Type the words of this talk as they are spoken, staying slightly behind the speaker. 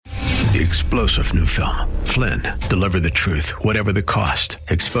The explosive new film, Flynn, deliver the truth, whatever the cost,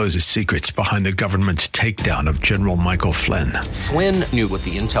 exposes secrets behind the government's takedown of General Michael Flynn. Flynn knew what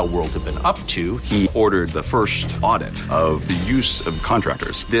the intel world had been up to. He ordered the first audit of the use of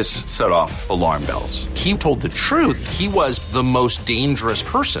contractors. This set off alarm bells. He told the truth. He was the most dangerous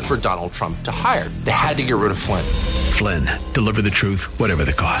person for Donald Trump to hire. They had to get rid of Flynn. Flynn, deliver the truth, whatever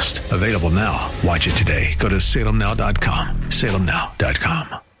the cost. Available now. Watch it today. Go to salemnow.com.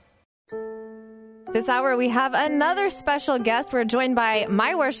 salemnow.com. This hour, we have another special guest. We're joined by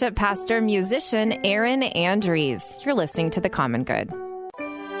my worship pastor, musician, Aaron Andrews. You're listening to The Common Good.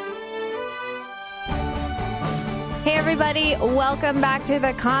 Hey, everybody. Welcome back to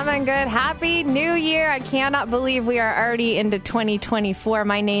The Common Good. Happy New Year. I cannot believe we are already into 2024.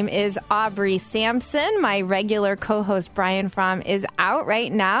 My name is Aubrey Sampson. My regular co-host, Brian Fromm, is out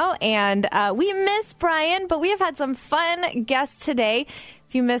right now. And we miss Brian, but we have had some fun guests today.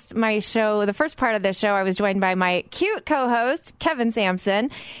 If you missed my show, the first part of the show, I was joined by my cute co-host, Kevin Sampson,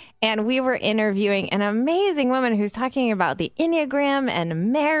 and we were interviewing an amazing woman who's talking about the Enneagram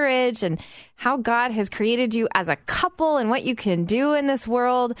and marriage and how God has created you as a couple and what you can do in this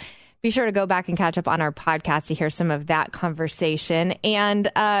world. Be sure to go back and catch up on our podcast to hear some of that conversation.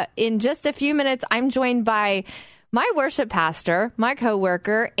 And in just a few minutes, I'm joined by my worship pastor, my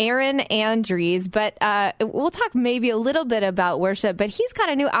coworker, Aaron Andrews, but we'll talk maybe a little bit about worship, but he's got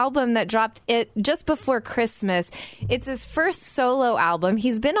a new album that dropped it just before Christmas. It's his first solo album.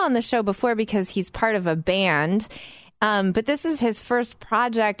 He's been on the show before because he's part of a band, but this is his first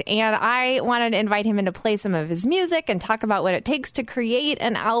project, and I wanted to invite him in to play some of his music and talk about what it takes to create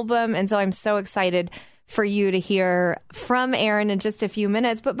an album, and so I'm so excited for you to hear from Aaron in just a few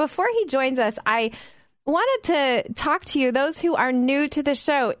minutes. But before he joins us, I wanted to talk to you, those who are new to the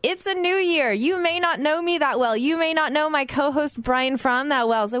show. It's a new year. You may not know me that well. You may not know my co-host Brian Fromm that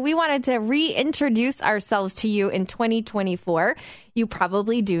well. So we wanted to reintroduce ourselves to you in 2024. You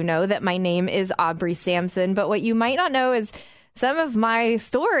probably do know that my name is Aubrey Sampson, but what you might not know is some of my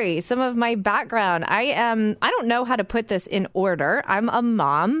story, some of my background. I don't know how to put this in order. I'm a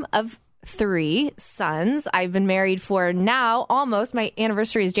mom of 3 sons. I've been married for now almost, my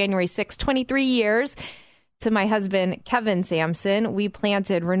anniversary is January 6th, 23 years to my husband, Kevin Sampson. We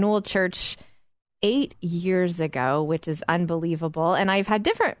planted Renewal Church 8 years ago, which is unbelievable. And I've had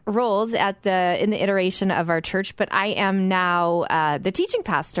different roles in the iteration of our church, but I am now the teaching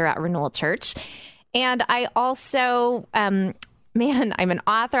pastor at Renewal Church. And I also, I'm an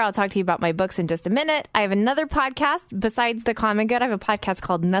author. I'll talk to you about my books in just a minute. I have another podcast besides The Common Good. I have a podcast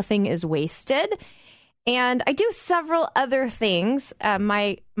called Nothing is Wasted. And I do several other things.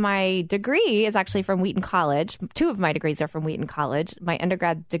 My degree is actually from Wheaton College. 2 of my degrees are from Wheaton College. My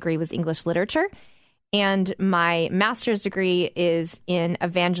undergrad degree was English literature. And my master's degree is in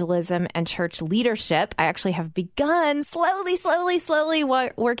evangelism and church leadership. I actually have begun slowly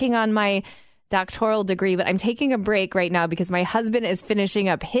working on my doctoral degree, but I'm taking a break right now because my husband is finishing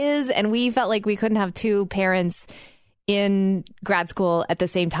up his, and we felt like we couldn't have 2 parents in grad school at the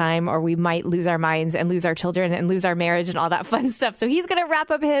same time, or we might lose our minds and lose our children and lose our marriage and all that fun stuff. So he's going to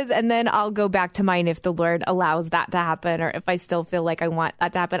wrap up his, and then I'll go back to mine if the Lord allows that to happen, or if I still feel like I want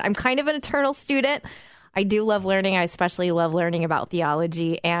that to happen. I'm kind of an eternal student. I do love learning. I especially love learning about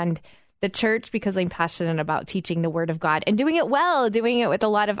theology and the church because I'm passionate about teaching the Word of God and doing it well, doing it with a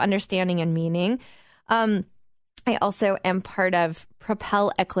lot of understanding and meaning. I also am part of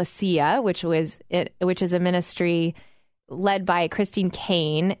Propel Ecclesia, which is a ministry led by Christine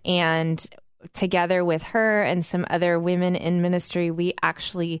Kane, and together with her and some other women in ministry, we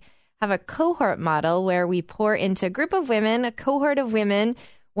actually have a cohort model where we pour into a cohort of women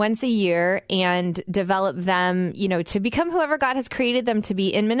once a year and develop them, to become whoever God has created them to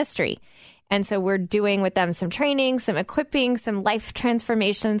be in ministry. And so we're doing with them some training, some equipping, some life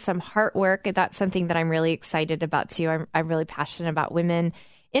transformation, some heart work. That's something that I'm really excited about too. I'm really passionate about women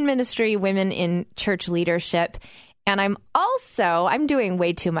in ministry, women in church leadership. And I'm doing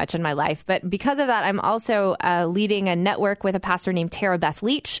way too much in my life, but because of that, I'm also leading a network with a pastor named Tara Beth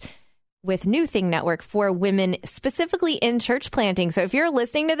Leach with New Thing Network for women specifically in church planting. So if you're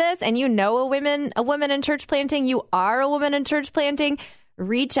listening to this and you know a woman in church planting, you are a woman in church planting,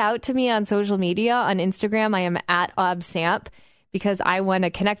 reach out to me on social media. On Instagram, I am at @obsamp, because I want to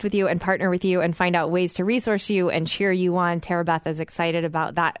connect with you and partner with you and find out ways to resource you and cheer you on. Tara Beth is excited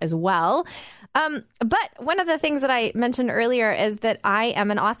about that as well. But one of the things that I mentioned earlier is that I am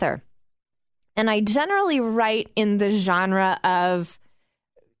an author, and I generally write in the genre of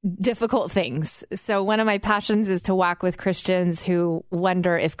difficult things. So one of my passions is to walk with Christians who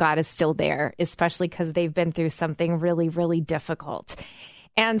wonder if God is still there, especially because they've been through something really, really difficult.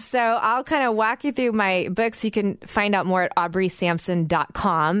 And so I'll kind of walk you through my books. You can find out more at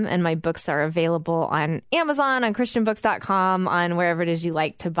aubreysampson.com. And my books are available on Amazon, on christianbooks.com, on wherever it is you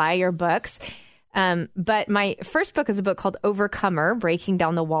like to buy your books. But my first book is a book called Overcomer, Breaking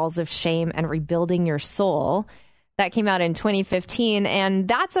Down the Walls of Shame and Rebuilding Your Soul. That came out in 2015, and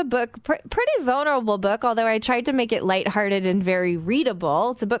that's a book, pretty vulnerable book, although I tried to make it lighthearted and very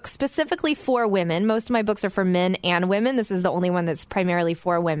readable. It's a book specifically for women. Most of my books are for men and women. This is the only one that's primarily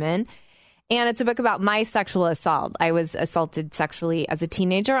for women. And it's a book about my sexual assault. I was assaulted sexually as a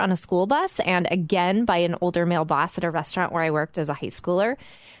teenager on a school bus, and again by an older male boss at a restaurant where I worked as a high schooler.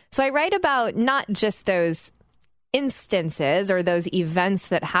 So I write about not just those instances or those events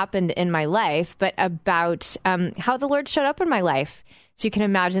that happened in my life, but about how the Lord showed up in my life. So you can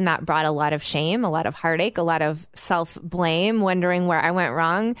imagine that brought a lot of shame, a lot of heartache, a lot of self-blame, wondering where I went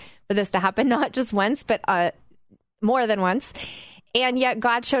wrong for this to happen, not just once, but more than once. And yet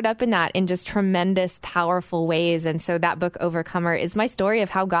God showed up in that in just tremendous, powerful ways. And so that book, Overcomer, is my story of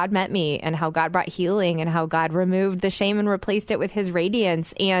how God met me and how God brought healing and how God removed the shame and replaced it with his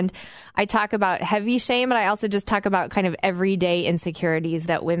radiance. And I talk about heavy shame, but I also just talk about kind of everyday insecurities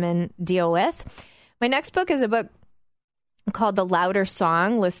that women deal with. My next book is a book called The Louder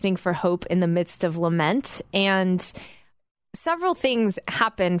Song, Listening for Hope in the Midst of Lament. And several things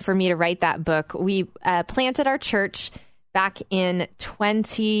happened for me to write that book. We planted our church back in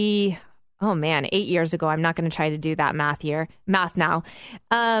 8 years ago. I'm not going to try to do that math now.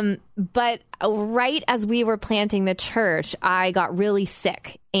 But right as we were planting the church, I got really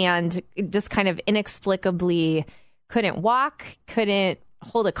sick and just kind of inexplicably couldn't walk, couldn't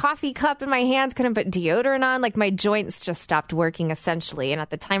hold a coffee cup in my hands, couldn't put deodorant on. Like my joints just stopped working essentially. And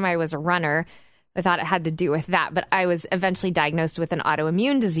at the time I was a runner, I thought it had to do with that, but I was eventually diagnosed with an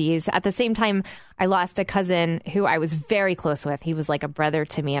autoimmune disease. At the same time, I lost a cousin who I was very close with. He was like a brother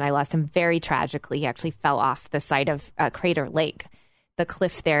to me, and I lost him very tragically. He actually fell off the side of Crater Lake, the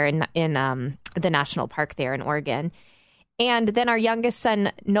cliff there in the national park there in Oregon. And then our youngest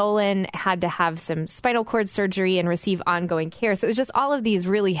son, Nolan, had to have some spinal cord surgery and receive ongoing care. So it was just all of these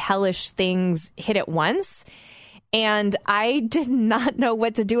really hellish things hit at once. And I did not know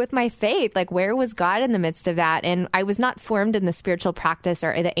what to do with my faith. Like, where was God in the midst of that? And I was not formed in the spiritual practice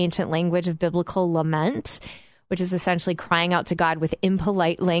or the ancient language of biblical lament, which is essentially crying out to God with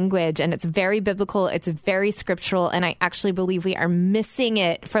impolite language. And it's very biblical. It's very scriptural. And I actually believe we are missing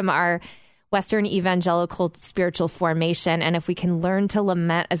it from our Western evangelical spiritual formation. And if we can learn to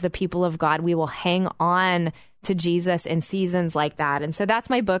lament as the people of God, we will hang on to Jesus in seasons like that. And so that's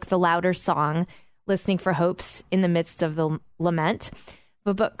my book, The Louder Song, Listening for Hopes in the Midst of the Lament.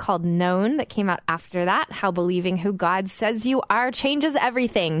 A book called Known that came out after that, How Believing Who God Says You Are Changes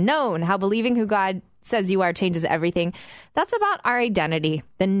Everything. Known, How Believing Who God Says You Are Changes Everything. That's about our identity,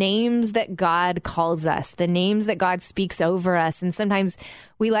 the names that God calls us, the names that God speaks over us. And sometimes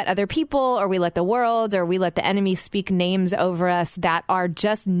we let other people or we let the world or we let the enemy speak names over us that are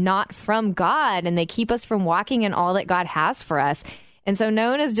just not from God, and they keep us from walking in all that God has for us. And so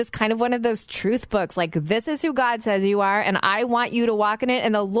Known is just kind of one of those truth books, like this is who God says you are, and I want you to walk in it,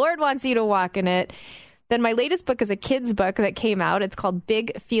 and the Lord wants you to walk in it. Then my latest book is a kid's book that came out. It's called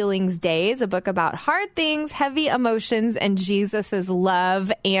Big Feelings Days, a book about hard things, heavy emotions, and Jesus's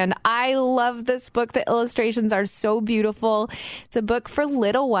love. And I love this book. The illustrations are so beautiful. It's a book for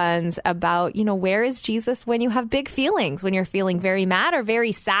little ones about, where is Jesus when you have big feelings, when you're feeling very mad or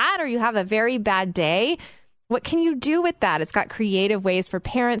very sad or you have a very bad day. What can you do with that? It's got creative ways for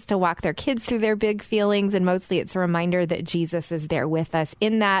parents to walk their kids through their big feelings, and mostly it's a reminder that Jesus is there with us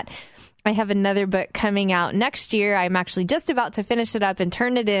in that. I have another book coming out next year. I'm actually just about to finish it up and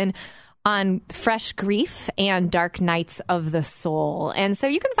turn it in on fresh grief and dark nights of the soul. And so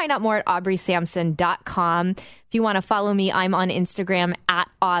you can find out more at aubreysampson.com. If you want to follow me, I'm on Instagram at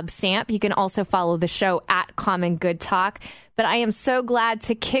AubSamp. You can also follow the show at Common Good Talk. But I am so glad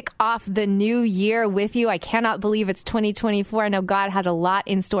to kick off the new year with you. I cannot believe it's 2024. I know God has a lot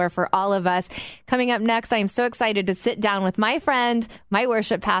in store for all of us. Coming up next, I am so excited to sit down with my friend, my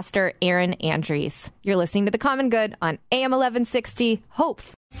worship pastor, Aaron Andrews. You're listening to The Common Good on AM 1160 Hope.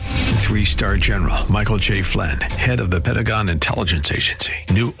 3-star General Michael J. Flynn, head of the Pentagon Intelligence Agency,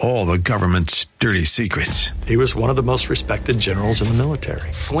 knew all the government's dirty secrets. He was one of the most respected generals in the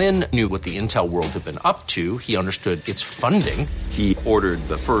military. Flynn knew what the intel world had been up to. He understood its funding. He ordered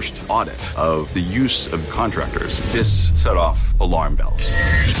the first audit of the use of contractors. This set off alarm bells.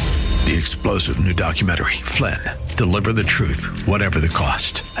 The explosive new documentary, Flynn, Deliver the Truth, Whatever the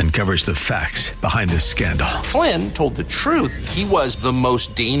Cost, uncovers the facts behind this scandal. Flynn told the truth. He was the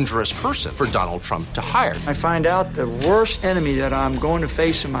most dangerous person for Donald Trump to hire. I find out the worst enemy that I'm going to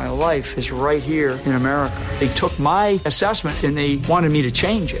face in my life is right here in America. They took my assessment and they wanted me to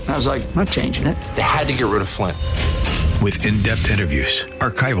change it. And I was like, I'm not changing it. They had to get rid of Flynn. With in-depth interviews,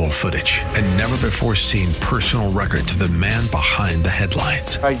 archival footage, and never-before-seen personal records of the man behind the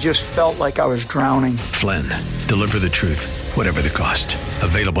headlines. I just felt like I was drowning. Flynn, Deliver the Truth, Whatever the Cost.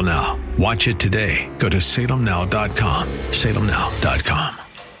 Available now. Watch it today. Go to salemnow.com. salemnow.com.